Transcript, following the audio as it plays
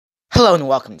Hello and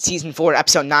welcome to Season 4,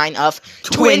 Episode 9 of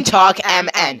Twin Talk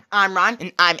MN. I'm Ron.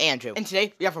 And I'm Andrew. And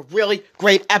today we have a really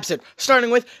great episode, starting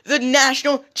with the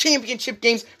National Championship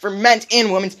games for men's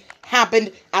and women's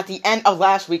happened at the end of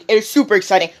last week. It is super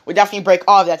exciting. We'll definitely break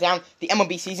all of that down. The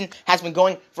MLB season has been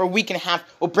going for a week and a half.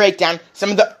 We'll break down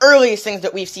some of the earliest things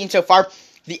that we've seen so far.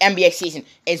 The NBA season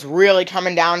is really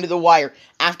coming down to the wire.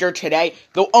 After today,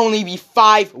 there'll only be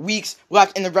 5 weeks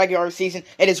left in the regular season.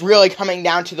 It is really coming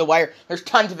down to the wire. There's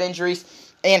tons of injuries.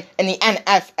 And in the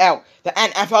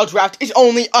NFL draft is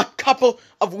only a couple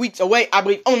of weeks away. I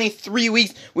believe only 3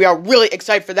 weeks. We are really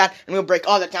excited for that, and we'll break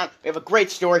all that down. We have a great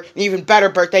story, an even better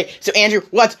birthday. So, Andrew,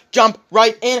 let's jump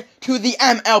right into the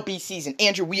MLB season.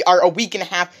 Andrew, we are a week and a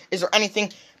half. Is there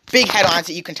anything big headlines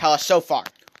that you can tell us so far?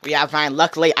 We have Ryan.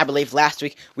 Luckily, I believe last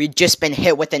week we'd just been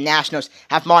hit with the Nationals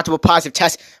have multiple positive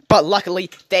tests, but luckily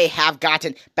they have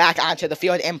gotten back onto the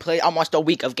field and played almost a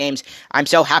week of games. I'm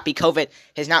so happy. COVID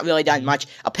has not really done much.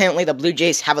 Apparently, the Blue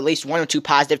Jays have at least 1 or 2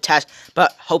 positive tests,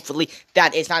 but hopefully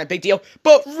that is not a big deal.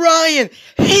 But Ryan,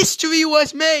 history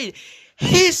was made.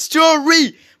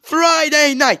 History!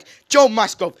 Friday night, Joe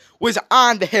Musgrove was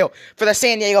on the hill for the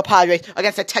San Diego Padres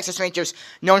against the Texas Rangers,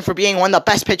 known for being one of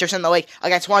the best pitchers in the league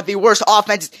against one of the worst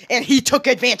offenses, and he took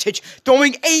advantage,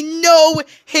 throwing a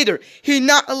no-hitter. He did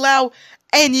not allow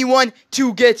anyone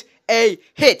to get a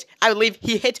hit. I believe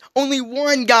he hit only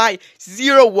one guy,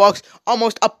 0 walks,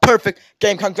 almost a perfect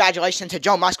game. Congratulations to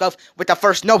Joe Musgrove with the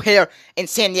first no-hitter in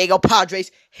San Diego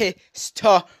Padres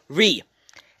history.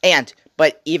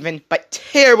 But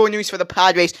terrible news for the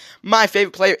Padres. My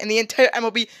favorite player in the entire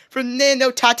MLB,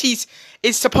 Fernando Tatis,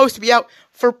 is supposed to be out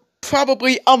for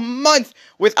probably a month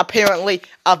with apparently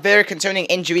a very concerning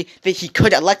injury that he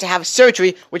could elect to have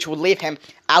surgery, which will leave him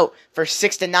out for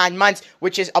 6 to 9 months,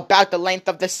 which is about the length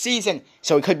of the season.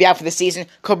 So he could be out for the season,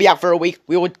 could be out for a week.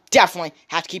 We will definitely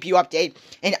have to keep you updated.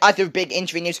 And other big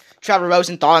injury news, Trevor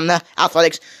Rosenthal in the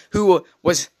Athletics, who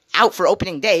was out for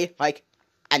opening day, like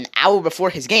an hour before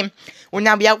his game, will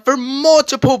now be out for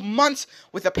multiple months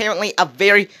with apparently a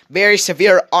very, very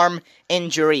severe arm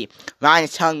injury. Ryan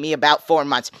is telling me about 4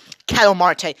 months. Ketel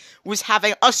Marte was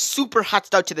having a super hot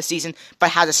start to the season, but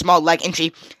has a small leg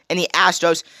injury, and the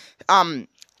Astros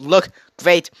look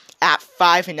great at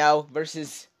 5-0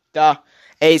 versus the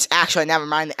A's. Actually, never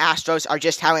mind. The Astros are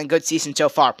just having a good season so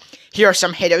far. Here are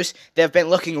some hitters that have been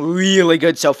looking really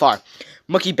good so far.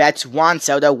 Mookie Betts, Juan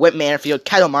Soto, Whit Merrifield,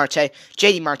 Ketel Marte,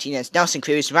 JD Martinez, Nelson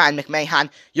Cruz, Ryan McMahon,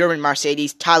 Yermin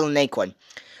Mercedes, Tyler Naquin.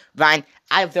 Ryan,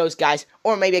 out of those guys,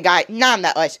 or maybe a guy not on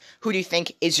that list, who do you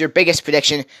think is your biggest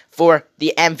prediction for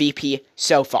the MVP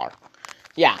so far?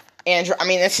 Yeah, Andrew,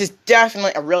 this is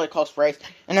definitely a really close race.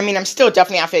 And I'm still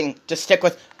definitely having to stick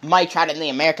with Mike Trout in the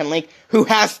American League, who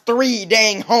has 3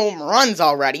 dang home runs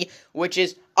already, which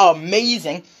is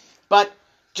amazing. But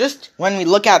just when we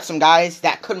look at some guys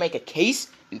that could make a case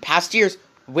in past years,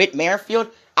 Whit Merrifield,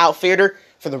 outfielder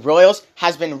for the Royals,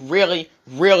 has been really,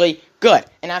 really good.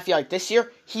 And I feel like this year,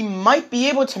 he might be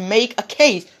able to make a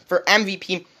case for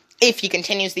MVP if he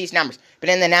continues these numbers. But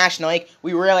in the National League,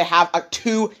 we really have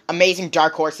 2 amazing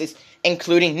dark horses,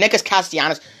 including Nicholas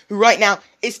Castellanos, who right now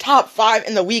is top 5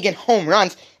 in the league in home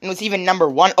runs, and was even number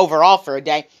 1 overall for a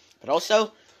day. But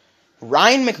also,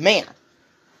 Ryan McMahon.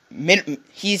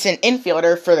 He's an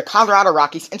infielder for the Colorado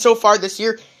Rockies, and so far this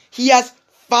year, he has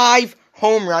 5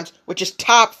 home runs, which is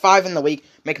top 5 in the league.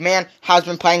 McMahon has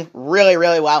been playing really,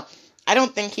 really well. I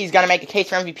don't think he's going to make a case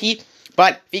for MVP,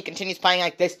 but if he continues playing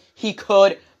like this, he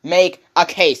could make a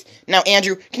case. Now,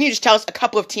 Andrew, can you just tell us a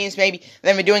couple of teams maybe that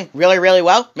have been doing really, really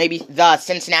well? Maybe the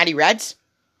Cincinnati Reds?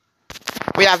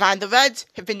 We have the Reds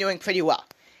have been doing pretty well.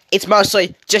 It's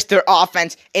mostly just their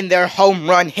offense and their home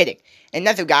run hitting.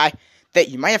 Another guy that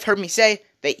you might have heard me say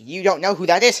that you don't know who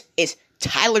that is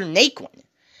Tyler Naquin.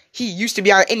 He used to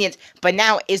be on the Indians, but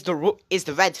now is the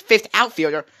Reds' 5th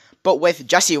outfielder. But with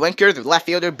Jesse Winker, the left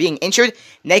fielder, being injured,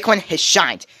 Naquin has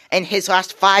shined. In his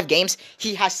last 5 games,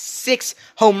 he has 6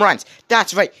 home runs.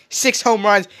 That's right, 6 home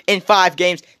runs in 5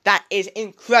 games. That is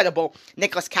incredible.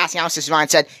 Nicholas Castellanos, as Ryan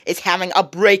said, is having a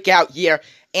breakout year,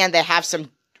 and they have some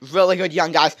really good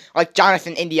young guys like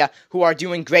Jonathan India who are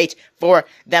doing great for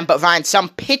them. But Ryan, some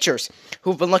pitchers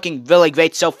who've been looking really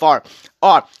great so far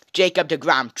are Jacob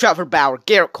deGrom, Trevor Bauer,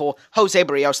 Garrett Cole, Jose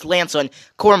Barrios, Lance Lynn,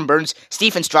 Corbin Burns,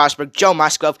 Stephen Strasburg, Joe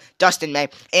Musgrove, Dustin May,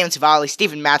 Aaron Savali,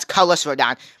 Stephen Matz, Carlos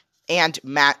Rodon, and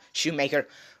Matt Shoemaker.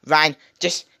 Ryan,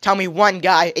 just tell me one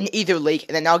guy in either league,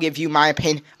 and then I'll give you my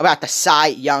opinion about the Cy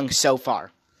Young so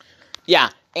far. Yeah,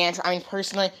 and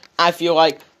personally, I feel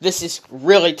like this is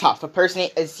really tough. But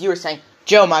personally, as you were saying,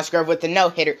 Joe Musgrove with the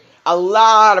no-hitter, a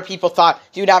lot of people thought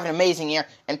he would have an amazing year,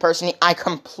 and personally, I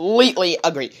completely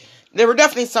agree. There were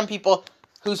definitely some people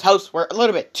whose hopes were a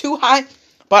little bit too high,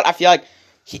 but I feel like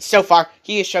so far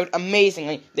he has showed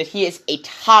amazingly that he is a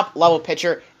top-level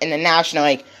pitcher in the National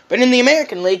League. But in the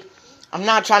American League, I'm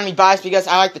not trying to be biased because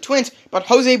I like the Twins, but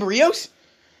Jose Barrios,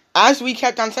 as we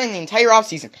kept on saying the entire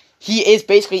offseason, he is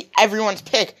basically everyone's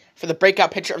pick for the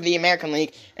breakout pitcher of the American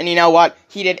League. And you know what?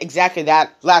 He did exactly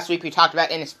that. Last week we talked about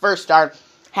in his first start,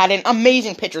 had an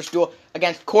amazing pitcher's duel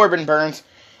against Corbin Burnes.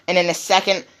 And in his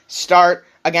second start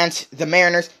against the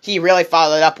Mariners, he really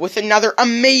followed up with another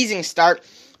amazing start.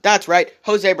 That's right,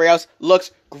 Jose Barrios looks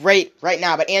great right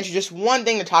now. But Andrew, just one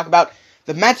thing to talk about.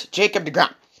 The Mets, Jacob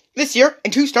deGrom. This year,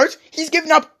 in 2 starts, he's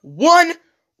given up 1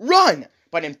 run.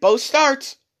 But in both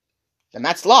starts, the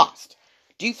Mets lost.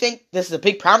 Do you think this is a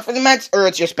big problem for the Mets, or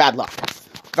it's just bad luck?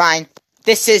 Fine.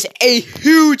 This is a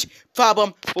huge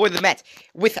problem for the Mets,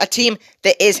 with a team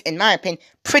that is, in my opinion,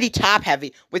 pretty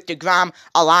top-heavy, with DeGrom,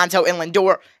 Alonso, and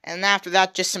Lindor, and after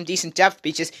that, just some decent depth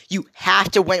pieces. You have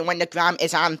to win when DeGrom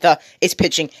is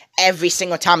pitching every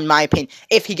single time, in my opinion.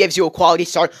 If he gives you a quality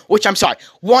start, which I'm sorry,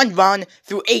 1 run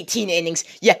through 18 innings,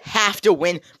 you have to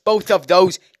win both of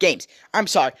those games. I'm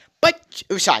sorry,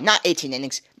 not 18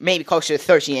 innings, maybe closer to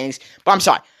 13 innings, but I'm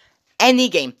sorry. Any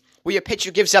game where your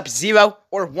pitcher gives up 0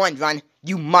 or 1 run,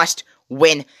 you must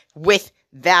win with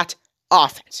that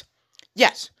offense.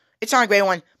 Yes, it's not a great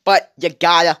one, but you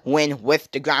gotta win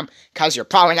with DeGrom, because you're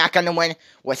probably not gonna win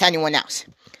with anyone else.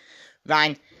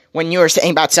 Ryan, when you were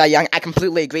saying about Cy Young, I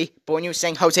completely agree, but when you were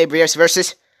saying Jose Barrios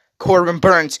versus Corbin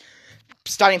Burnes,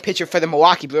 starting pitcher for the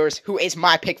Milwaukee Brewers, who is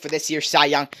my pick for this year's Cy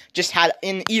Young, just had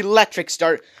an electric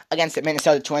start against the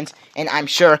Minnesota Twins, and I'm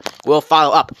sure will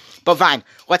follow up. But fine,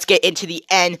 let's get into the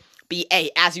NBA.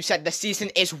 As you said, the season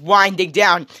is winding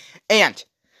down, and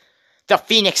the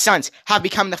Phoenix Suns have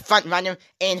become the front runner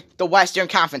in the Western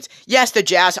Conference. Yes, the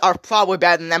Jazz are probably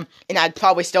better than them, and I'd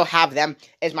probably still have them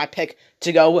as my pick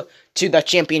to go to the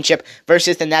championship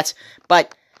versus the Nets,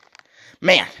 but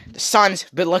man, the Suns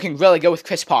have been looking really good with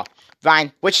Chris Paul.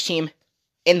 Ryan, which team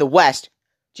in the West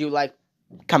do you like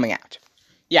coming out?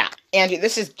 Yeah, Andy,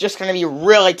 this is just going to be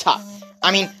really tough.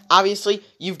 I mean, obviously,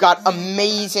 you've got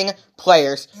amazing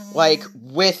players, like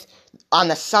on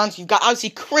the Suns, you've got obviously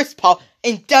Chris Paul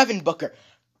and Devin Booker,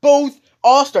 both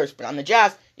all-stars. But on the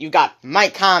Jazz, you've got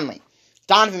Mike Conley,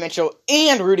 Donovan Mitchell,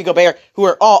 and Rudy Gobert, who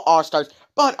are all all-stars.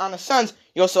 But on the Suns,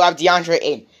 you also have DeAndre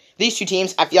Ayton. These two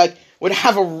teams, I feel like, would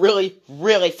have a really,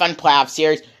 really fun playoff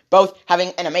series, both having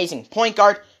an amazing point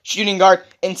guard, shooting guard,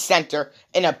 and center,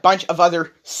 and a bunch of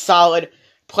other solid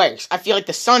players. I feel like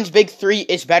the Suns' big three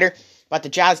is better, but the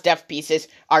Jazz depth pieces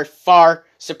are far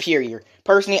superior.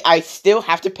 Personally, I still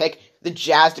have to pick the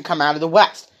Jazz to come out of the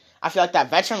West. I feel like that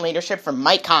veteran leadership from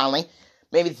Mike Conley,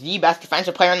 maybe the best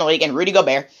defensive player in the league, and Rudy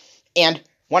Gobert, and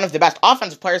one of the best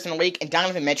offensive players in the league, and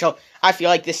Donovan Mitchell. I feel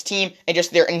like this team, and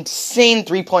just their insane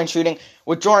three-point shooting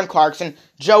with Jordan Clarkson,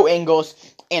 Joe Ingles,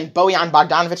 and Bojan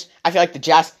Bogdanovic, I feel like the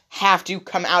Jazz have to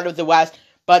come out of the West,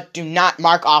 but do not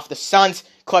mark off the Suns,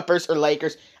 Clippers, or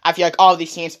Lakers. I feel like all of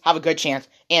these teams have a good chance.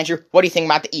 Andrew, what do you think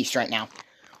about the East right now?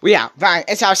 Well, yeah, Ryan,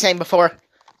 as I was saying before,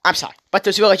 I'm sorry, but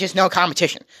there's really just no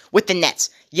competition. With the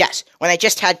Nets, yes, when they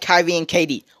just had Kyrie and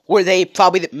KD, were they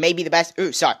probably maybe the best?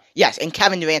 Yes, and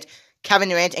Kevin Durant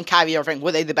and Kyrie Irving,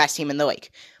 were they the best team in the league?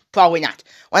 Probably not.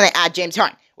 When they add James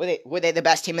Harden, were they the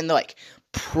best team in the league?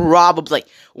 Probably.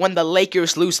 When the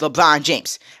Lakers lose LeBron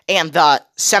James, and the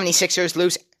 76ers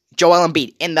lose Joel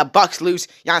Embiid, and the Bucks lose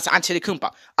Giannis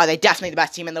Antetokounmpo, are they definitely the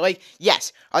best team in the league?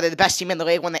 Yes. Are they the best team in the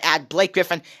league when they add Blake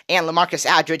Griffin and LaMarcus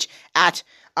Aldridge at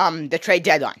the trade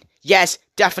deadline? Yes,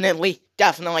 definitely,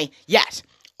 yes.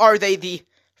 Are they the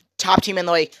top team in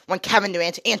the league when Kevin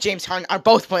Durant and James Harden are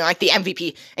both playing like the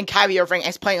MVP, and Kyrie Irving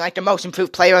is playing like the most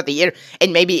improved player of the year,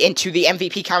 and maybe into the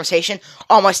MVP conversation?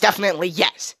 Almost definitely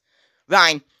yes.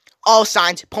 Ryan, all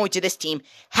signs point to this team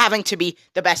having to be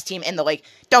the best team in the league.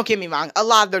 Don't get me wrong, a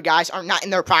lot of their guys are not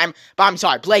in their prime, but I'm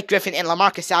sorry, Blake Griffin and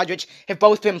LaMarcus Aldridge have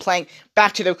both been playing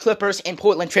back to the Clippers and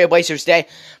Portland Trailblazers day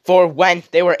for when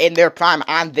they were in their prime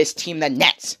on this team, the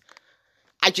Nets.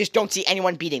 I just don't see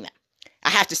anyone beating them. I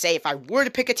have to say, if I were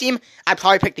to pick a team, I'd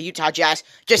probably pick the Utah Jazz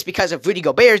just because of Rudy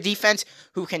Gobert's defense,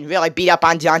 who can really beat up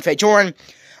on DeAndre Jordan,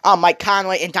 Mike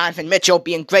Conley and Donovan Mitchell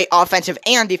being great offensive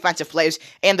and defensive players,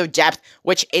 and their depth,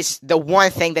 which is the one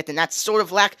thing that the Nets sort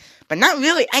of lack, but not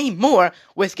really anymore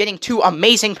with getting two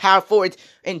amazing power forwards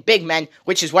and big men,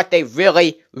 which is what they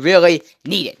really, really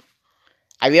needed.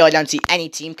 I really don't see any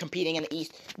team competing in the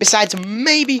East besides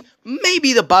maybe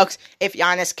the Bucks if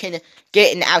Giannis can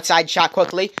get an outside shot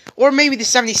quickly, or maybe the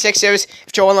 76ers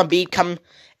if Joel Embiid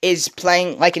is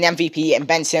playing like an MVP and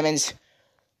Ben Simmons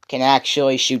can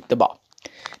actually shoot the ball.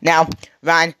 Now,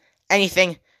 Ryan,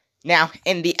 anything Now,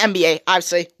 in the NBA,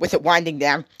 obviously, with it winding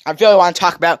down, I really want to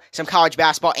talk about some college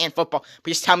basketball and football.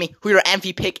 But just tell me who your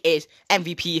MVP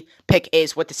pick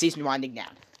is with the season winding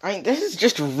down. I mean, this is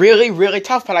just really, really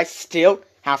tough, but I still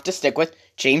have to stick with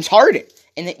James Harden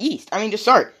in the East. I mean, to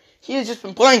start, he has just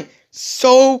been playing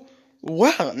so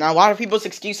well. Now, a lot of people's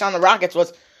excuse on the Rockets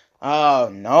was, oh,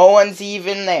 no one's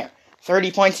even there.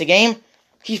 30 points a game.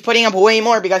 He's putting up way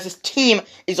more because his team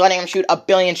is letting him shoot a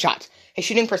billion shots. His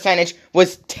shooting percentage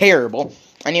was terrible,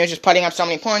 and he was just putting up so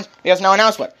many points because no one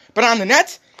else would. But on the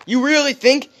Nets, you really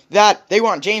think that they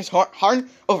want James Harden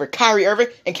over Kyrie Irving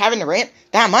and Kevin Durant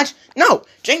that much? No,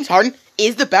 James Harden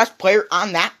is the best player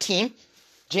on that team.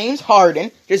 James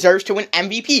Harden deserves to win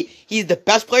MVP. He's the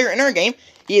best player in our game.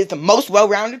 He is the most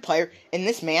well-rounded player, and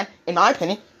this man, in my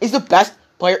opinion, is the best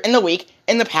player in the league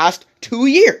in the past 2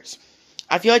 years.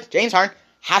 I feel like James Harden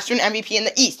has to win MVP in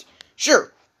the East.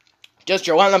 Sure. Does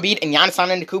Joel Embiid and Giannis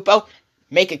Antetokounmpo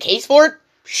make a case for it?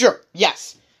 Sure,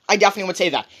 yes. I definitely would say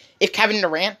that. If Kevin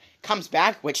Durant comes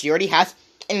back, which he already has,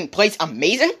 and plays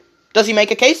amazing, does he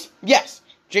make a case? Yes.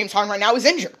 James Harden right now is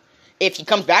injured. If he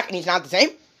comes back and he's not the same,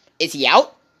 is he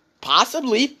out?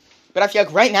 Possibly. But I feel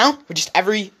like right now, with just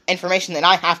every information that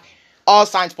I have, all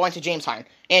signs point to James Harden.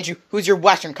 Andrew, who's your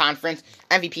Western Conference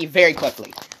MVP very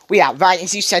quickly? We have Ryan,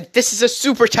 as you said, this is a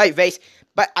super tight race,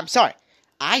 but I'm sorry.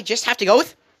 I just have to go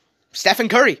with Stephen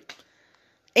Curry.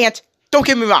 And don't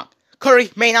get me wrong, Curry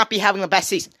may not be having the best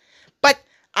season. But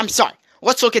I'm sorry.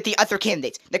 Let's look at the other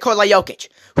candidates. Nikola Jokic,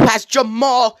 who has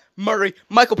Jamal Murray,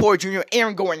 Michael Porter Jr.,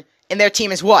 Aaron Gordon, and their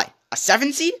team is what? A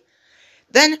 7 seed?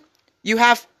 Then you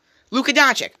have Luka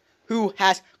Doncic, who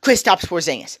has Kristaps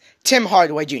Porzingis, Tim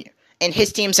Hardaway Jr., and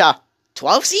his team's a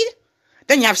 12 seed?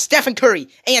 Then you have Stephen Curry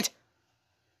and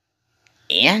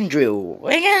Andrew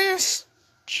Wiggins,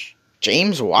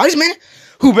 James Wiseman,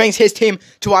 who brings his team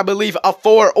to, I believe, a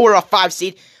 4 or a 5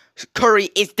 seed. Curry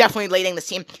is definitely leading the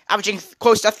team, averaging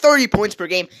close to 30 points per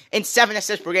game and 7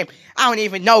 assists per game. I don't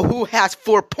even know who has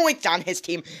 4 points on his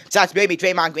team besides maybe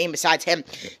Draymond Green besides him.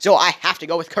 So I have to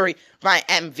go with Curry, my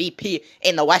MVP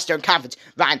in the Western Conference.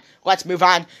 Ryan, let's move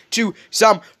on to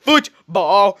some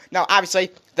football. Now,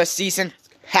 obviously, the season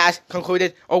has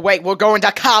concluded. Oh, wait, we're going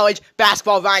to college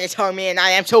basketball. Ryan is telling me, and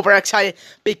I am super excited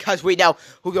because we know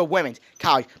who the women's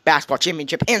college basketball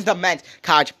championship and the men's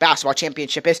college basketball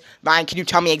championship is. Ryan, can you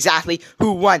tell me exactly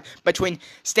who won between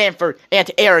Stanford and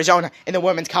Arizona in the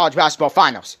women's college basketball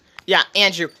finals? Yeah,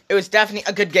 Andrew, it was definitely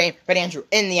a good game, but Andrew,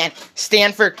 in the end,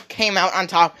 Stanford came out on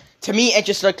top. To me, it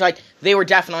just looked like they were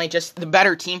definitely just the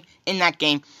better team in that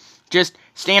game. Just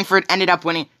Stanford ended up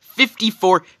winning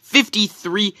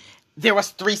 54-53. There was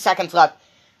 3 seconds left.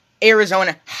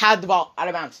 Arizona had the ball out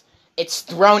of bounds. It's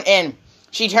thrown in.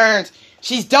 She turns.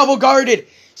 She's double guarded.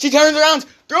 She turns around,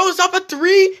 throws up a 3.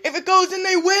 If it goes in,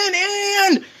 they win.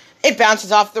 And it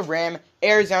bounces off the rim.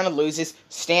 Arizona loses.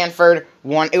 Stanford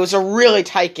won. It was a really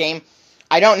tight game.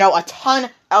 I don't know a ton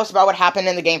else about what happened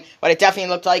in the game, but it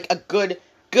definitely looked like a good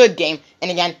game.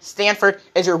 And again, Stanford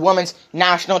is your women's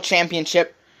national champion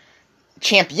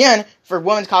for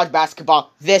women's college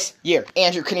basketball this year.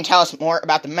 Andrew, can you tell us more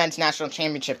about the men's national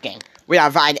championship game? We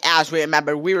are fine. As we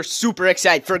remember, we were super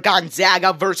excited for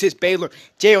Gonzaga versus Baylor,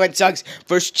 Jalen Suggs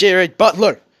versus Jared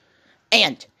Butler.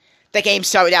 And the game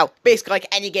started out basically like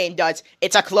any game does.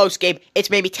 It's a close game. It's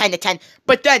maybe 10-10.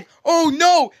 But then, oh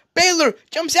no, Baylor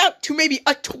jumps out to maybe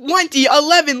a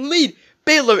 20-11 lead.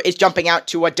 Baylor is jumping out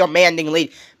to a demanding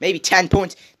lead, maybe 10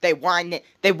 points. They wind in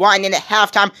at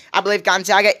halftime. I believe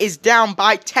Gonzaga is down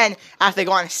by 10 after they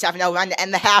go on a 7-0 run to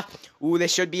end the half. Ooh,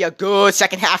 this should be a good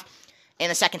second half. In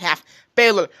the second half,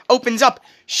 Baylor opens up,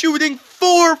 shooting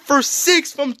 4 for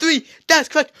 6 from 3. That's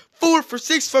correct, 4 for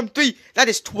 6 from 3. That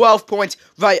is 12 points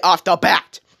right off the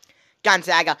bat.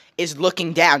 Gonzaga is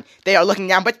looking down. They are looking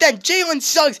down, but then Jalen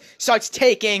Suggs starts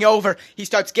taking over. He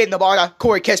starts getting the ball to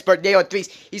Corey Kispert, nailing threes.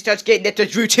 He starts getting it to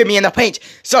Drew Timme in the paint.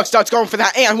 Suggs starts going for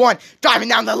that and one, driving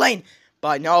down the lane.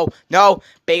 But no,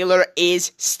 Baylor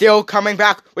is still coming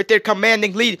back with their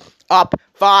commanding lead. Up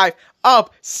 5,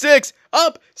 up 6,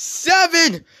 up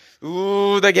 7.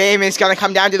 Ooh, the game is going to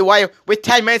come down to the wire with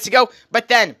 10 minutes to go. But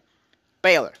then,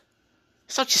 Baylor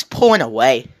starts just pulling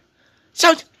away.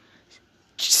 So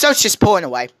it's just pulling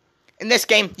away. And this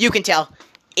game, you can tell,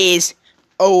 is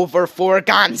over for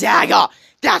Gonzaga.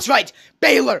 That's right.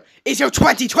 Baylor is your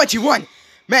 2021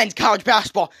 men's college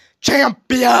basketball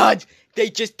champions. They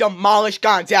just demolished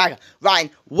Gonzaga. Ryan,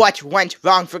 what went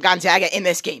wrong for Gonzaga in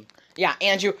this game? Yeah,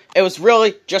 Andrew, it was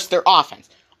really just their offense.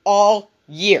 All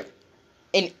year.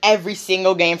 In every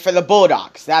single game for the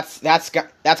Bulldogs. That's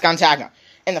Gonzaga.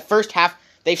 In the first half,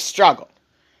 they've struggled.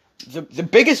 The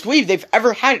biggest lead they've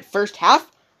ever had at first half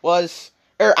was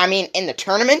in the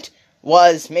tournament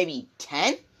was maybe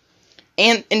 10.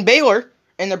 And in Baylor,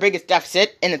 in their biggest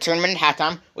deficit in the tournament at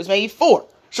halftime was maybe 4.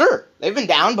 Sure, they've been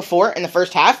down before in the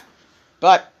first half,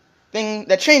 but the thing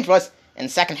that changed was in the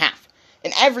second half.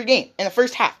 In every game, in the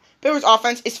first half, Baylor's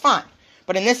offense is fine.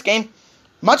 But in this game,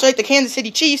 much like the Kansas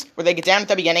City Chiefs, where they get down at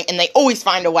the beginning and they always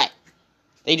find a way.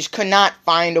 They just could not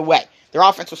find a way. Their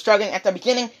offense was struggling at the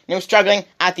beginning, and it was struggling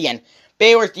at the end.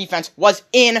 Baylor's defense was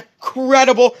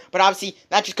incredible, but obviously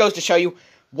that just goes to show you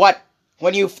what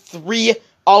when you have 3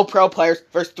 All-Pro players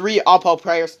versus 3 All-Pro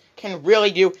players can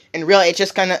really do, and really it's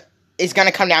just is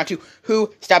gonna come down to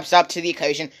who steps up to the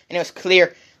occasion. And it was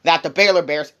clear that the Baylor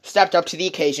Bears stepped up to the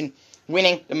occasion,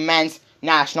 winning the men's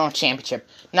national championship.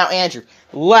 Now, Andrew,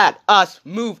 let us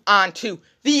move on to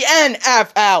the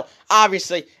NFL.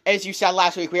 Obviously, as you said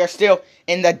last week, we are still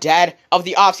in the dead of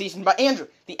the offseason. But, Andrew,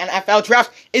 the NFL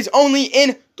draft is only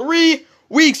in 3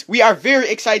 weeks. We are very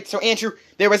excited. So, Andrew,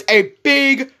 there was a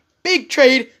big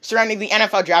trade surrounding the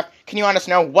NFL draft. Can you let us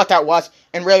know what that was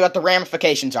and really what the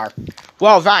ramifications are?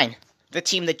 Well, Vine, the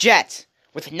team, the Jets,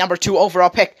 with the number 2 overall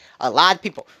pick, a lot of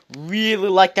people really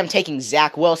like them taking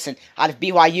Zach Wilson out of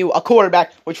BYU, a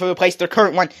quarterback, which will replace their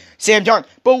current one, Sam Darnold.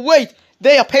 But wait,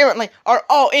 they apparently are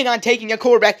all in on taking a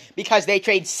quarterback because they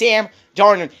trade Sam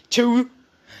Darnold to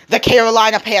the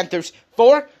Carolina Panthers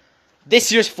for this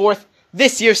year's 4th,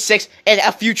 this year's 6th, and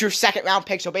a future 2nd-round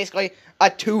pick. So basically, a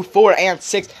 2, 4, and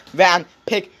 6th-round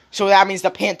pick. So that means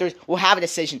the Panthers will have a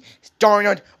decision.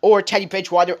 Darnold or Teddy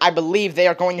Bridgewater. I believe they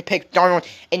are going to pick Darnold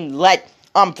and let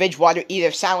Bridgewater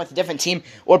either sign with a different team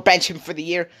or bench him for the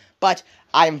year. But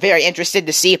I'm very interested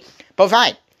to see. But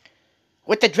fine,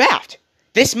 with the draft,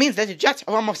 this means that the Jets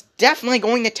are almost definitely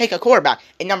going to take a quarterback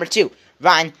in number 2.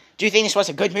 Ryan, do you think this was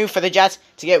a good move for the Jets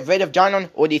to get rid of Darnold,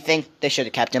 or do you think they should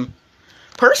have kept him?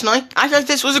 Personally, I think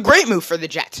this was a great move for the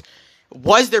Jets.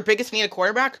 Was their biggest need a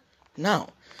quarterback? No.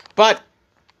 But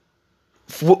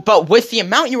with the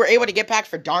amount you were able to get back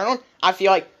for Darnold, I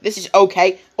feel like this is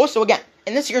okay. Also, again,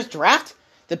 in this year's draft,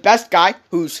 the best guy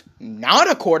who's not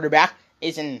a quarterback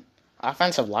is an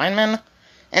offensive lineman.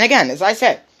 And again, as I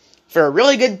said, for a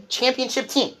really good championship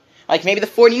team, like maybe the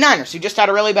 49ers, who just had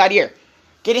a really bad year,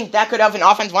 getting that good of an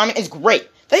offensive lineman is great.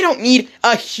 They don't need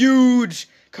a huge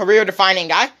career-defining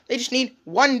guy. They just need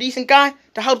one decent guy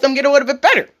to help them get a little bit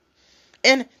better.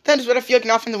 And that is what I feel like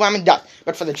an offensive lineman does.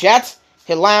 But for the Jets,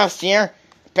 last year,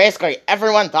 basically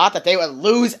everyone thought that they would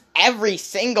lose every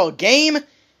single game.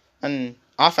 An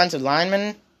offensive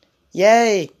lineman,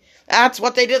 yay. That's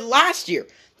what they did last year.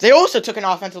 They also took an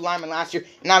offensive lineman last year,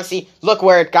 and obviously, look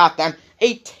where it got them.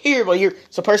 A terrible year.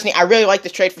 So personally, I really like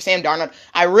this trade for Sam Darnold.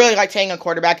 I really like taking a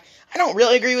quarterback. I don't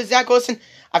really agree with Zach Wilson.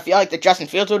 I feel like that Justin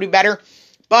Fields would be better.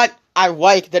 But I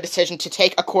like the decision to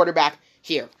take a quarterback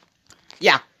here.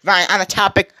 Yeah, Ryan, on the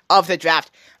topic of the draft,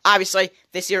 obviously,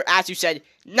 this year, as you said,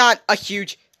 not a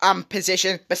huge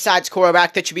position besides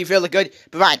quarterback that should be really good.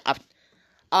 But Ryan,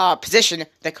 a position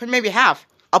that could maybe have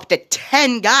up to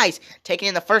 10 guys taken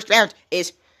in the first round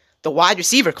is the wide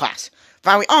receiver class.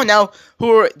 Ryan, we all know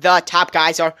who the top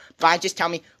guys are. Ryan, just tell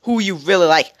me who you really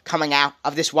like coming out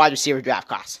of this wide receiver draft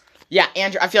class. Yeah,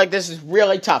 Andrew, I feel like this is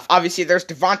really tough. Obviously, there's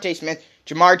Devontae Smith,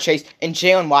 Jamar Chase, and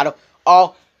Jalen Waddle,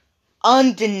 all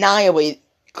undeniably,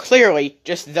 clearly,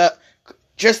 just the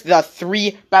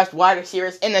 3 best wide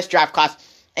receivers in this draft class.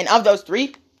 And of those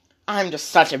 3, I'm just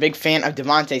such a big fan of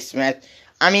Devontae Smith.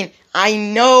 I mean, I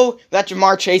know that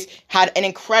Jamar Chase had an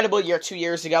incredible year 2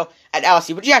 years ago at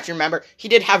LSU, but you have to remember, he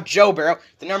did have Joe Burrow,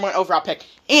 the number 1 overall pick,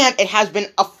 and it has been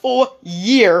a full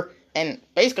year, and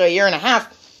basically a year and a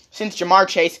half, since Jamar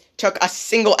Chase took a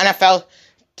single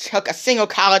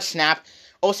college snap.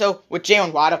 Also, with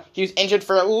Jalen Waddle, he was injured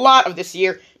for a lot of this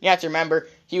year. You have to remember,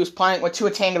 he was playing with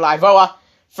Tua Tagovailoa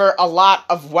for a lot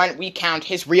of when we count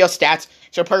his real stats.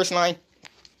 So personally,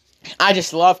 I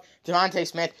just love Devontae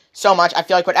Smith so much. I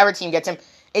feel like whatever team gets him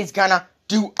is gonna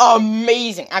do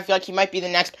amazing. I feel like he might be the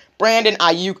next Brandon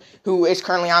Ayuk, who is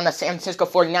currently on the San Francisco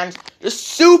 49ers. Just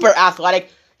super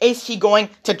athletic. Is he going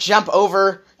to jump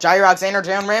over Jair Alexander,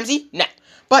 Jalen Ramsey? No.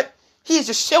 But he is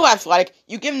just so athletic.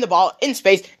 You give him the ball in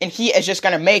space, and he is just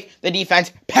going to make the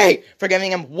defense pay for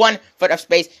giving him 1 foot of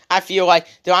space. I feel like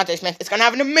Devontae Smith is going to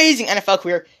have an amazing NFL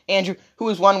career. Andrew, who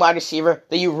is one wide receiver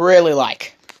that you really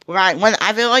like? Right, one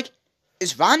I really like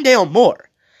is Rondale Moore.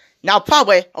 Now,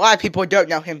 probably a lot of people don't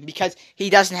know him because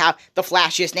he doesn't have the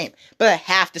flashiest name. But I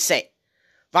have to say,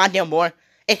 Rondale Moore,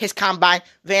 at his combine,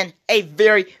 ran a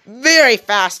very, very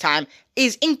fast time.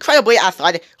 Is incredibly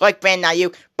athletic, like Brandon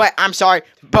Ayuk. But I'm sorry,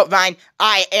 but Ryan,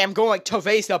 I am going to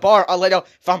raise the bar a little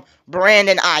from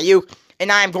Brandon Ayuk. And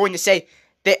I am going to say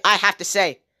that I have to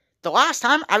say, the last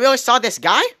time I really saw this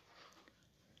guy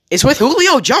is with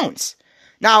Julio Jones.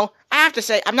 Now, I have to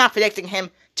say, I'm not predicting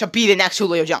him to be the next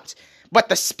Julio Jones, but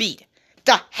the speed,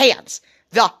 the hands,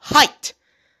 the height,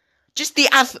 just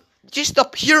the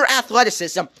pure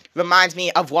athleticism reminds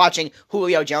me of watching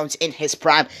Julio Jones in his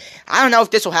prime. I don't know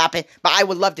if this will happen, but I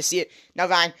would love to see it. Now,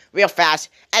 Ryan, real fast,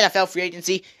 NFL free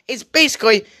agency is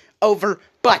basically over,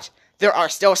 but there are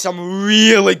still some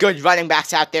really good running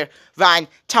backs out there. Ryan,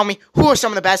 tell me, who are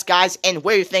some of the best guys and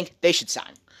where you think they should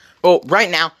sign? Well, right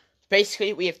now,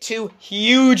 basically, we have two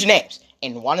huge names,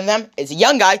 and one of them is a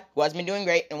young guy who has been doing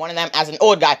great, and one of them as an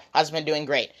old guy who has been doing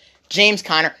great. James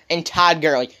Conner and Todd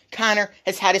Gurley. Conner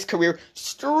has had his career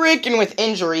stricken with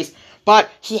injuries, but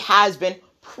he has been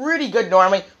pretty good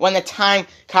normally when the time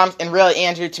comes. And really,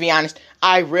 Andrew, to be honest,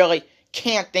 I really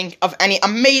can't think of any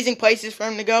amazing places for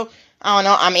him to go. I don't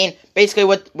know. I mean, basically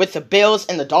with the Bills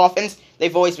and the Dolphins,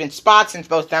 they've always been spots since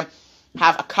both of them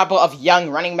have a couple of young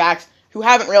running backs who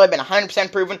haven't really been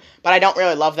 100% proven, but I don't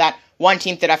really love that. One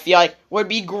team that I feel like would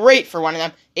be great for one of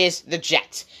them is the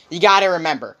Jets. You gotta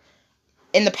remember,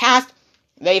 in the past,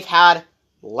 they've had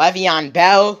Le'Veon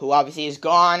Bell, who obviously is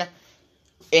gone,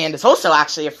 and is also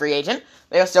actually a free agent.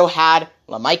 They also had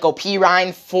LaMichael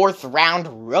Pirine,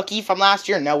 4th-round rookie from last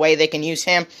year. No way they can use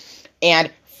him. And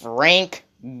Frank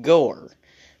Gore,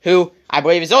 who I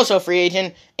believe is also a free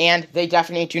agent, and they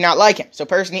definitely do not like him. So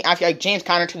personally, I feel like James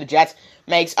Conner to the Jets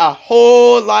makes a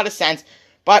whole lot of sense.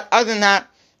 But other than that,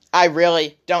 I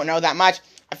really don't know that much.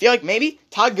 I feel like maybe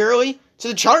Todd Gurley to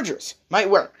the Chargers might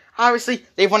work. Obviously,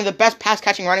 they have one of the best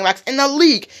pass-catching running backs in the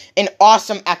league in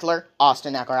Austin Eckler,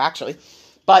 actually.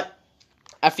 But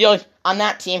I feel like on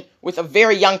that team, with a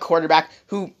very young quarterback,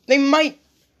 who they might,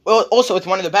 well, also with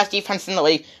one of the best defenses in the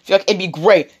league, I feel like it'd be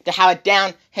great to have a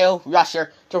downhill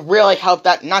rusher to really help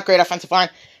that not great offensive line.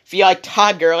 I feel like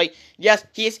Todd Gurley, yes,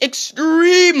 he is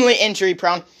extremely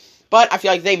injury-prone, but I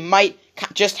feel like they might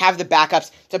just have the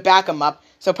backups to back him up.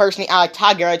 So personally, I like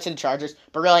Todd Gurley to the Chargers,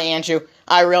 but really, Andrew,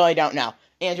 I really don't know.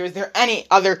 Andrew, is there any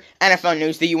other NFL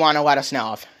news that you want to let us know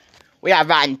of? We have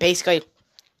Ryan. Basically,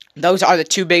 those are the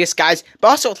two biggest guys. But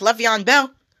also with Le'Veon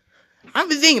Bell, I've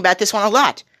been thinking about this one a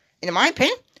lot. And in my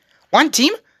opinion, one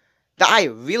team that I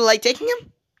really like taking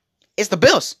him is the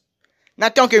Bills. Now,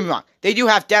 don't get me wrong. They do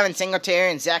have Devin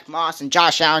Singletary and Zach Moss and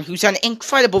Josh Allen, who's an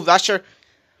incredible rusher.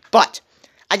 But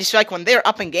I just feel like when they're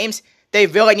up in games, they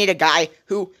really need a guy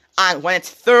who, when it's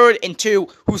 3rd and 2,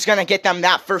 who's going to get them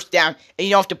that first down, and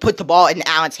you don't have to put the ball in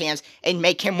Allen's hands and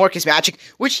make him work his magic,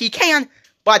 which he can,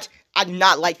 but I do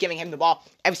not like giving him the ball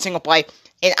every single play,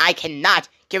 and I cannot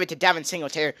give it to Devin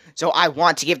Singletary, so I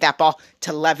want to give that ball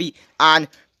to Le'Veon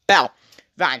Bell.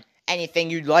 Ryan,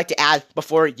 anything you'd like to add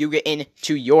before you get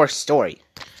into your story?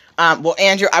 Well,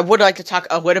 Andrew, I would like to talk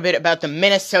a little bit about the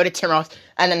Minnesota Timberwolves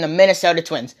and then the Minnesota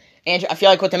Twins. Andrew, I feel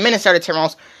like with the Minnesota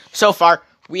Timberwolves, so far,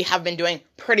 we have been doing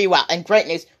pretty well. And great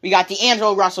news, we got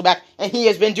D'Angelo Russell back, and he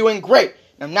has been doing great.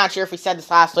 And I'm not sure if we said this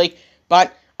last week,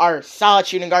 but our solid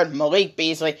shooting guard, Malik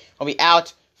Beasley, will be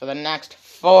out for the next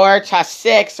 4 to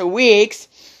 6 weeks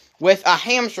with a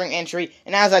hamstring injury.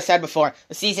 And as I said before,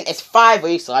 the season is 5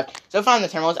 weeks left. So if I'm the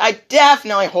Timberwolves, I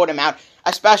definitely hold him out,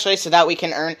 especially so that we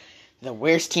can earn the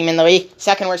worst team in the league,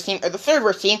 2nd worst team, or the 3rd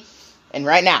worst team. And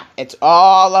right now, it's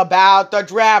all about the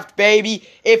draft, baby.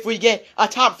 If we get a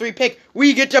top 3 pick,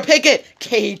 we get to pick it.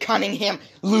 Cade Cunningham,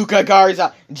 Luka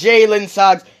Garza, Jalen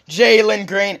Suggs, Jalen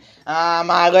Green.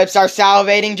 My lips are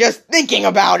salivating just thinking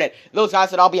about it. Those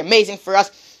guys would all be amazing for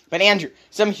us. But Andrew,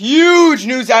 some huge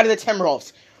news out of the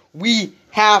Timberwolves. We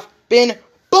have been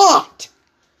bought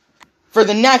for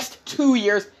the next 2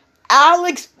 years.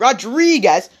 Alex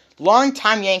Rodriguez,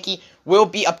 longtime Yankee, will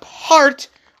be a part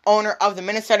owner of the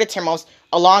Minnesota Timberwolves,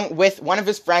 along with one of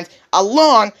his friends,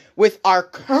 along with our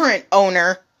current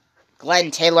owner,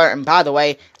 Glenn Taylor. And by the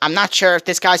way, I'm not sure if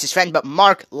this guy's his friend, but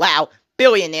Mark Lau,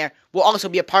 billionaire, will also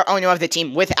be a part owner of the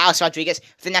team with Alex Rodriguez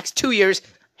for the next 2 years.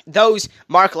 Those,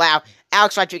 Mark Lau,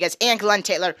 Alex Rodriguez, and Glenn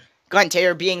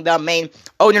Taylor being the main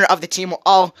owner of the team, will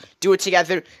all do it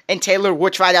together, and Taylor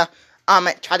will try to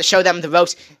show them the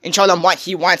ropes and show them what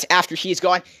he wants after he's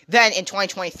gone. Then in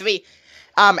 2023,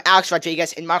 Alex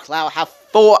Rodriguez and Mark Lau have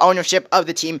full ownership of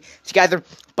the team together.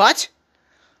 But,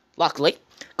 luckily,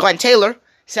 Glenn Taylor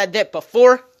said that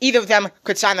before either of them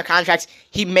could sign their contracts,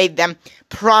 he made them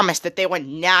promise that they would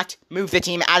not move the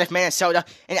team out of Minnesota.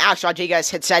 And Alex Rodriguez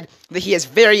had said that he is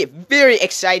very, very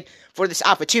excited for this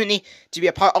opportunity to be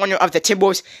a part owner of the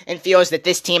Timberwolves and feels that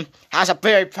this team has a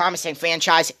very promising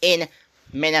franchise in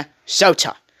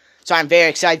Minnesota. So I'm very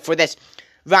excited for this.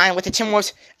 Ryan, with the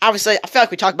Timberwolves, obviously, I feel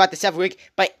like we talk about this every week,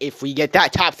 but if we get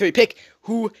that top 3 pick,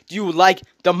 who do you like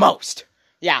the most?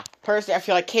 Yeah, personally, I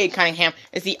feel like Cade Cunningham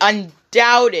is the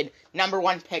undoubted number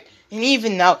 1 pick. And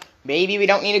even though maybe we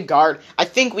don't need a guard, I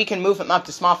think we can move him up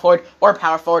to small forward or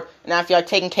power forward. And I feel like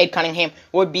taking Cade Cunningham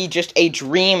would be just a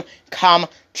dream come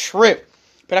true.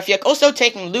 But I feel like also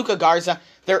taking Luka Garza,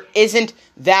 there isn't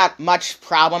that much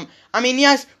problem. I mean,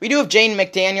 yes, we do have Jaden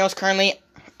McDaniels currently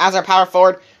as our power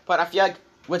forward, but I feel like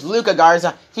with Luka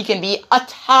Garza, he can be a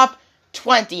top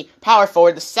 20 power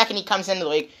forward the second he comes into the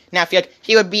league. Now, I feel like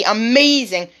he would be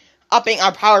amazing upping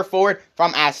our power forward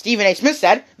from, as Stephen A. Smith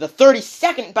said, the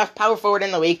 32nd best power forward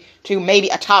in the league to maybe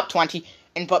a top 20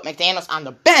 and put McDaniels on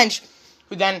the bench,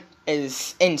 who then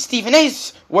is, in Stephen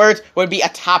A.'s words, would be a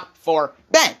top 4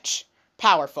 bench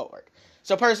power forward.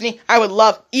 So personally, I would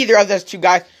love either of those two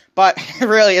guys, but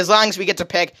really, as long as we get to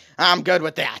pick, I'm good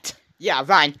with that. Yeah,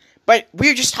 fine. But we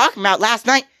were just talking about last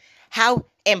night how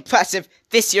impressive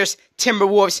this year's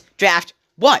Timberwolves draft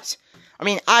was. I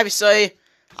mean, obviously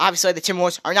the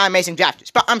Timberwolves are not amazing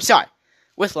drafters, but I'm sorry.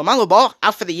 With LaMelo Ball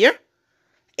out for the year,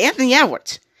 Anthony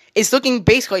Edwards is looking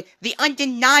basically the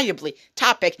undeniably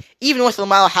top pick, even with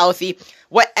LaMelo healthy.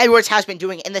 What Edwards has been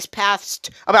doing in this past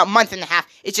about month and a half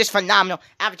is just phenomenal,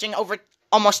 averaging over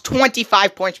almost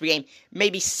 25 points per game,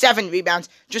 maybe 7 rebounds,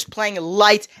 just playing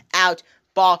lights out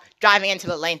ball, driving into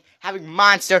the lane, having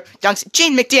monster dunks.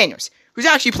 Jaden McDaniels, who's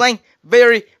actually playing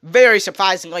very, very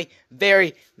surprisingly,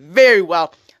 very, very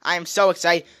well. I am so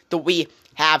excited that we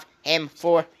have him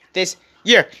for this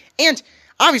year. And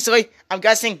obviously, I'm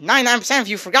guessing 99% of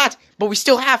you forgot, but we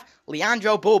still have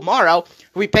Leandro Bolmaro,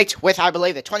 who we picked with, I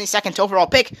believe, the 22nd overall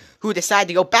pick, who decided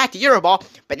to go back to Euroball,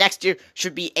 but next year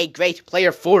should be a great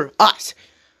player for us.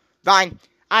 Fine.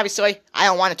 Obviously, I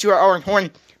don't want to tour Owen Horn,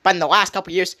 but in the last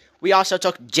couple years, we also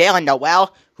took Jalen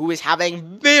Noel, who is having a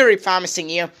very promising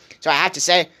year. So I have to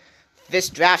say, this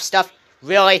draft stuff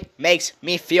really makes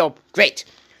me feel great.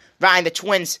 Ryan, the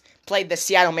Twins played the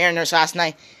Seattle Mariners last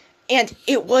night, and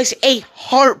it was a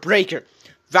heartbreaker.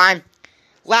 Ryan,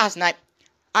 last night,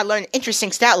 I learned an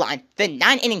interesting stat line. The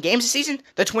 9-inning games this season,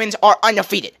 the Twins are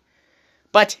undefeated.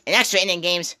 But in extra inning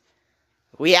games,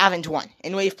 we haven't won,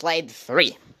 and we've played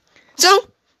 3. So,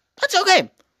 that's okay.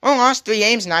 We lost 3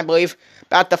 games, and I believe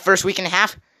about the first week and a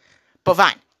half. But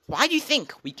fine, why do you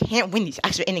think we can't win these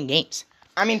extra inning games?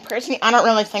 I mean, personally, I don't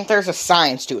really think there's a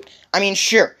science to it. I mean,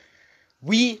 sure,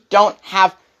 we don't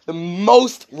have the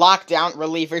most lockdown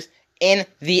relievers in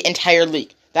the entire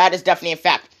league. That is definitely a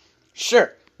fact.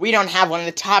 Sure, we don't have one of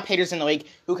the top hitters in the league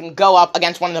who can go up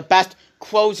against one of the best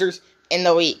closers in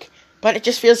the league. But it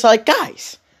just feels like,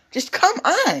 guys, just come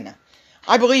on.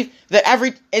 I believe that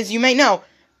as you may know,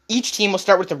 each team will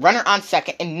start with the runner on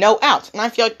second and no outs. And I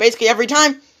feel like basically every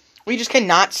time, we just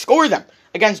cannot score them.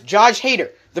 Against Josh Hader,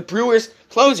 the Brewers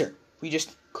closer, we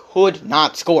just could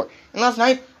not score. And last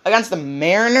night, against the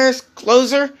Mariners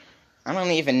closer, I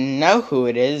don't even know who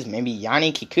it is. Maybe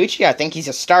Yanni Kikuchi? I think he's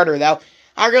a starter, though.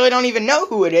 I really don't even know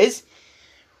who it is.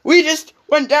 We just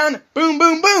went down, boom,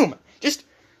 boom, boom. Just,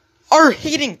 our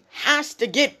hitting has to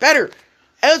get better.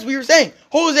 As we were saying,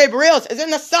 Jose Barrios is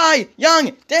in the Cy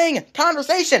Young dang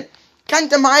conversation.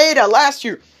 Kenta Maeda last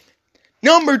year,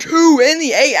 number 2 in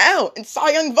the AL in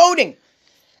Cy Young voting.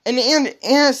 And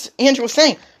as Andrew was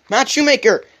saying, Matt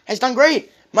Shoemaker has done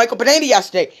great. Michael Pineda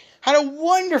yesterday had a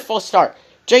wonderful start.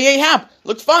 J.A. Happ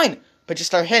looked fine, but just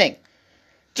started hitting.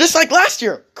 Just like last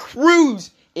year,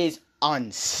 Cruz is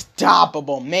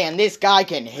unstoppable. Man, this guy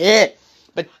can hit.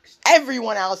 But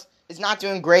everyone else is not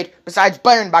doing great besides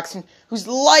Byron Buxton, who's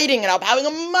lighting it up, having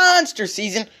a monster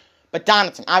season. But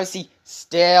Donaldson, obviously,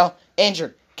 still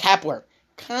injured. Kepler,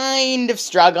 kind of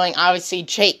struggling. Obviously,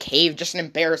 Jake Cave, just an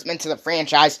embarrassment to the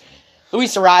franchise.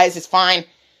 Luis Arias is fine.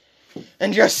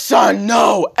 And just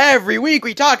Sano. Every week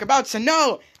we talk about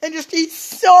Sano. And just, he's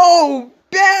so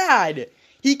bad.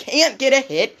 He can't get a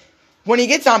hit. When he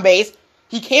gets on base,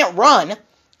 he can't run.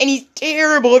 And he's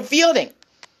terrible at fielding.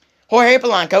 Jorge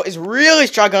Polanco is really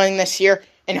struggling this year.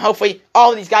 And hopefully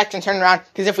all of these guys can turn around.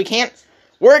 Because if we can't,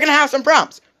 we're going to have some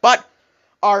problems. But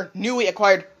our newly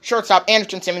acquired shortstop,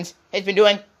 Anderson Simmons, has been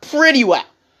doing pretty well.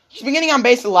 He's been getting on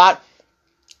base a lot.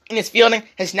 And his fielding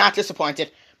has not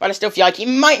disappointed. But I still feel like he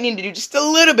might need to do just a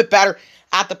little bit better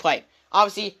at the plate.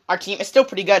 Obviously, our team is still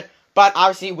pretty good. But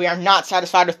obviously, we are not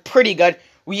satisfied with pretty good.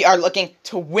 We are looking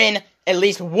to win at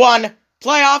least one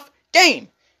playoff game.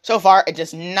 So far, it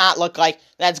does not look like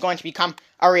that's going to become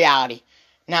a reality.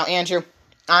 Now, Andrew,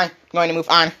 I'm going to move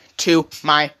on to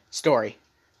my story.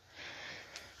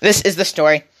 This is the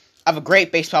story of a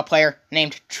great baseball player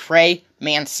named Trey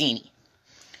Mancini.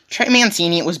 Trey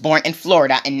Mancini was born in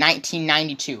Florida in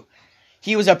 1992.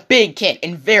 He was a big kid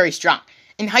and very strong.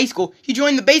 In high school, he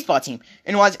joined the baseball team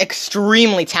and was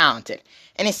extremely talented.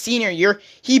 In his senior year,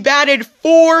 he batted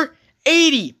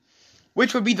 .480.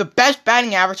 which would be the best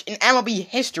batting average in MLB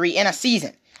history in a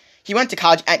season. He went to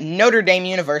college at Notre Dame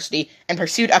University and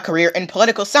pursued a career in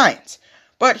political science,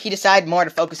 but he decided more to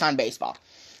focus on baseball.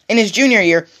 In his junior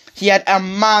year, he had a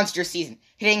monster season,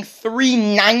 hitting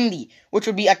 .390, which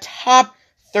would be a top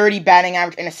 30 batting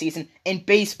average in a season in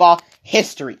baseball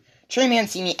history. Trey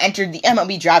Mancini entered the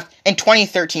MLB draft in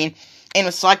 2013 and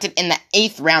was selected in the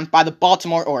 8th round by the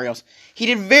Baltimore Orioles. He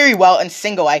did very well in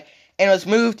single A and was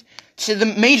moved to the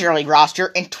Major League roster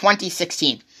in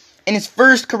 2016. In his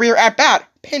first career at-bat,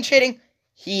 pinch hitting,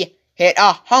 he hit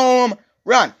a home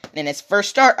run. And in his first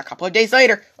start, a couple of days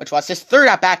later, which was his third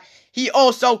at-bat, he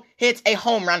also hits a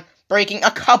home run, breaking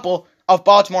a couple of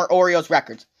Baltimore Orioles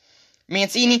records.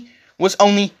 Mancini was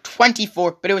only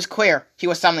 24, but it was clear he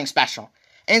was something special.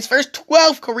 In his first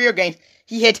 12 career games,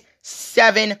 he hit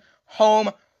 7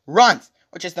 home runs,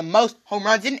 which is the most home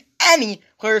runs in any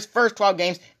player's first 12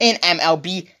 games in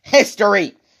MLB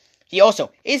history. He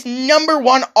also is number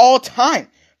 1 all-time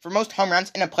for most home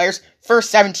runs in a player's first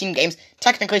 17 games,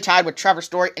 technically tied with Trevor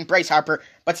Story and Bryce Harper,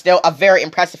 but still a very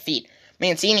impressive feat.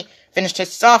 Mancini finished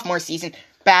his sophomore season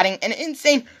batting an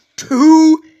insane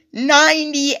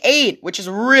 .298, which is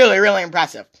really, really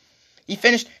impressive. He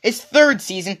finished his third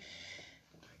season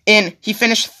he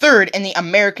finished third in the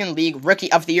American League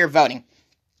Rookie of the Year voting.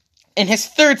 In his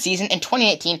third season, in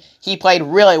 2018, he played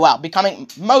really well, becoming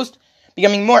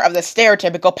more of the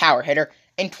stereotypical power hitter.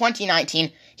 In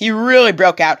 2019, he really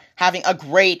broke out, having a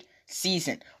great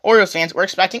season. Orioles fans were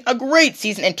expecting a great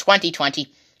season in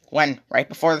 2020, when, right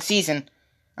before the season,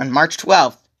 on March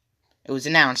 12th, it was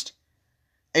announced.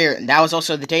 That was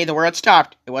also the day the world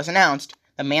stopped. It was announced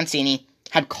that Mancini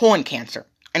had colon cancer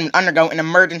and would undergo an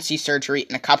emergency surgery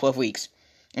in a couple of weeks.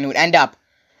 And it would end up,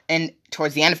 and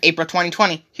towards the end of April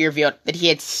 2020, he revealed that he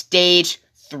had stage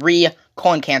 3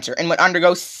 colon cancer and would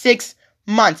undergo 6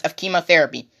 months of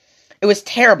chemotherapy. It was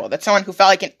terrible that someone who felt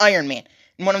like an Iron Man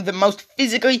and one of the most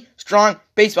physically strong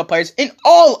baseball players in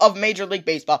all of Major League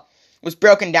Baseball was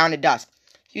broken down to dust.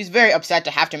 He was very upset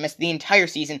to have to miss the entire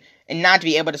season and not to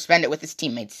be able to spend it with his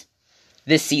teammates.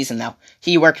 This season, though,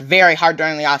 he worked very hard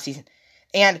during the offseason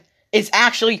and is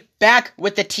actually back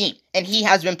with the team, and he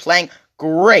has been playing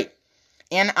great.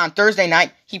 And on Thursday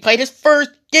night, he played his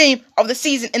first game of the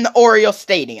season in the Orioles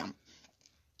Stadium.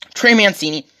 Trey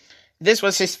Mancini, this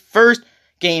was his first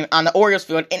game on the Orioles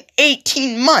field in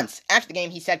 18 months. After the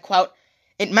game, he said, quote,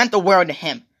 "It meant the world to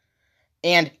him."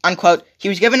 And, unquote, he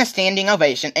was given a standing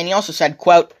ovation, and he also said,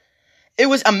 quote, "It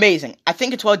was amazing. I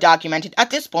think it's well documented at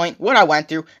this point what I went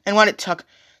through and what it took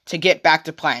to get back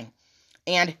to playing."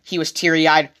 And he was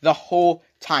teary-eyed the whole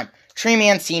time. Trey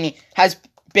Mancini has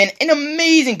been an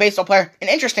amazing baseball player, and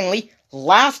interestingly,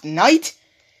 last night,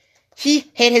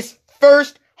 he hit his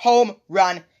first home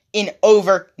run in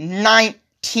over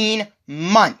 19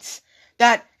 months.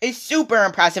 That is super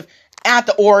impressive at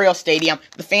the Orioles Stadium.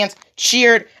 The fans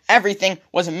cheered. Everything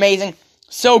was amazing.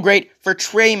 So great for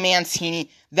Trey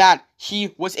Mancini that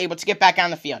he was able to get back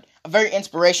on the field. A very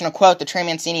inspirational quote that Trey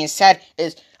Mancini has said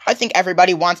is, "I think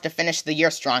everybody wants to finish the year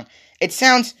strong." It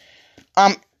sounds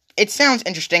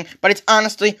interesting, but it's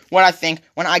honestly what I think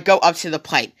when I go up to the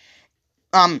plate.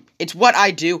 It's what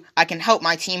I do. I can help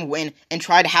my team win and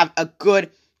try to have a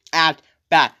good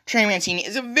at-bat. Trey Mancini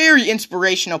is a very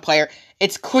inspirational player.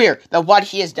 It's clear that what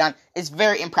he has done is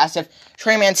very impressive.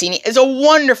 Trey Mancini is a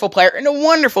wonderful player and a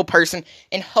wonderful person,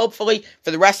 and hopefully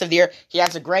for the rest of the year, he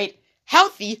has a great,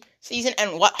 healthy season,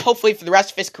 and hopefully for the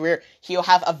rest of his career, he'll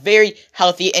have a very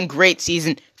healthy and great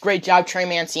season. Great job, Trey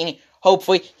Mancini.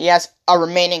 Hopefully, he has a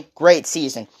remaining great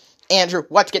season. Andrew,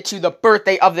 let's get to the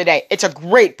birthday of the day. It's a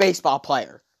great baseball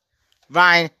player.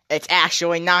 Ryan, it's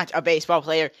actually not a baseball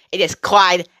player. It is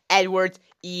Clyde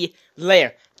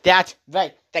Edwards-Helaire. That's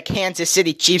right, the Kansas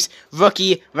City Chiefs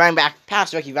rookie running back,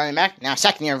 past rookie running back, now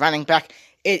second-year running back.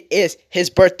 It is his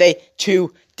birthday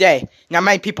today. Now,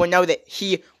 many people know that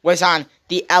he was on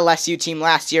the LSU team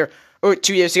last year, or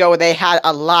 2 years ago, where they had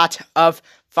a lot of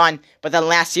fun. But then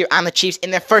last year on the Chiefs,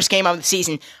 in their first game of the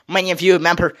season, many of you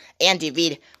remember Andy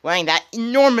Reid wearing that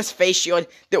enormous face shield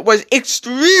that was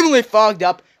extremely fogged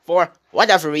up for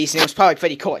whatever reason. It was probably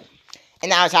pretty cool.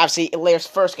 And that was obviously Helaire's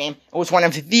first game. It was one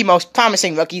of the most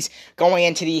promising rookies going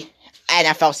into the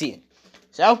NFL season.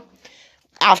 So,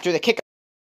 after the kickoff,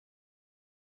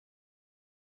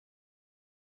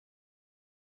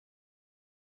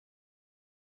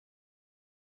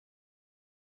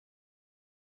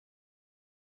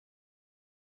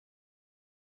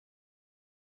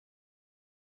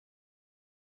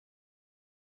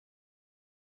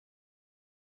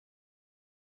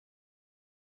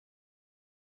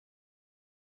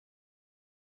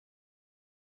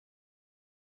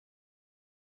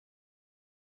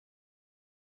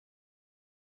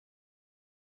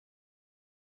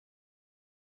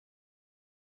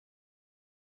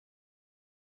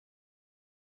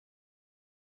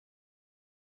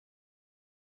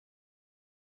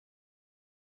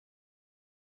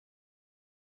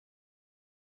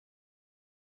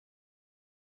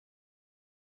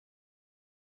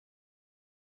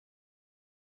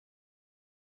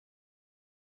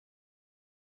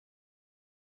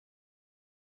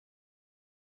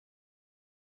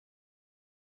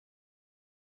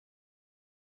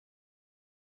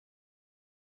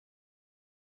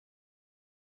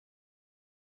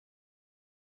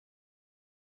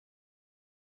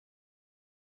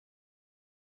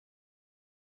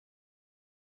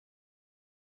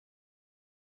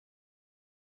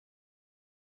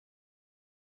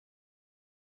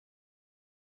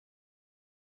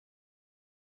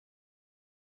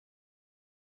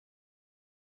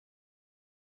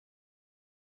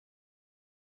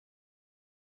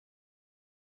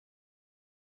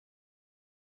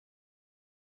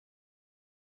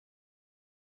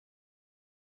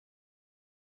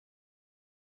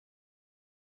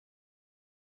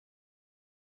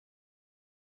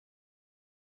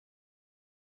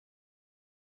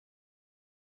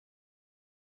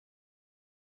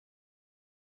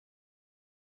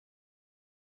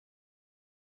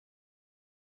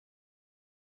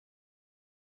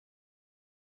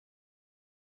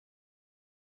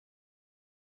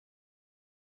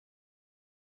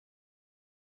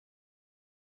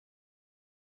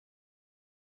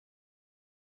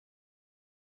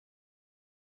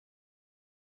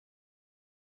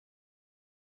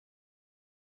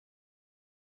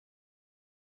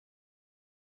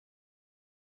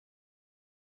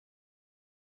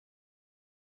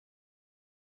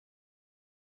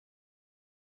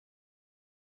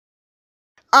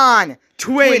 on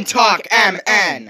Twin Talk MN.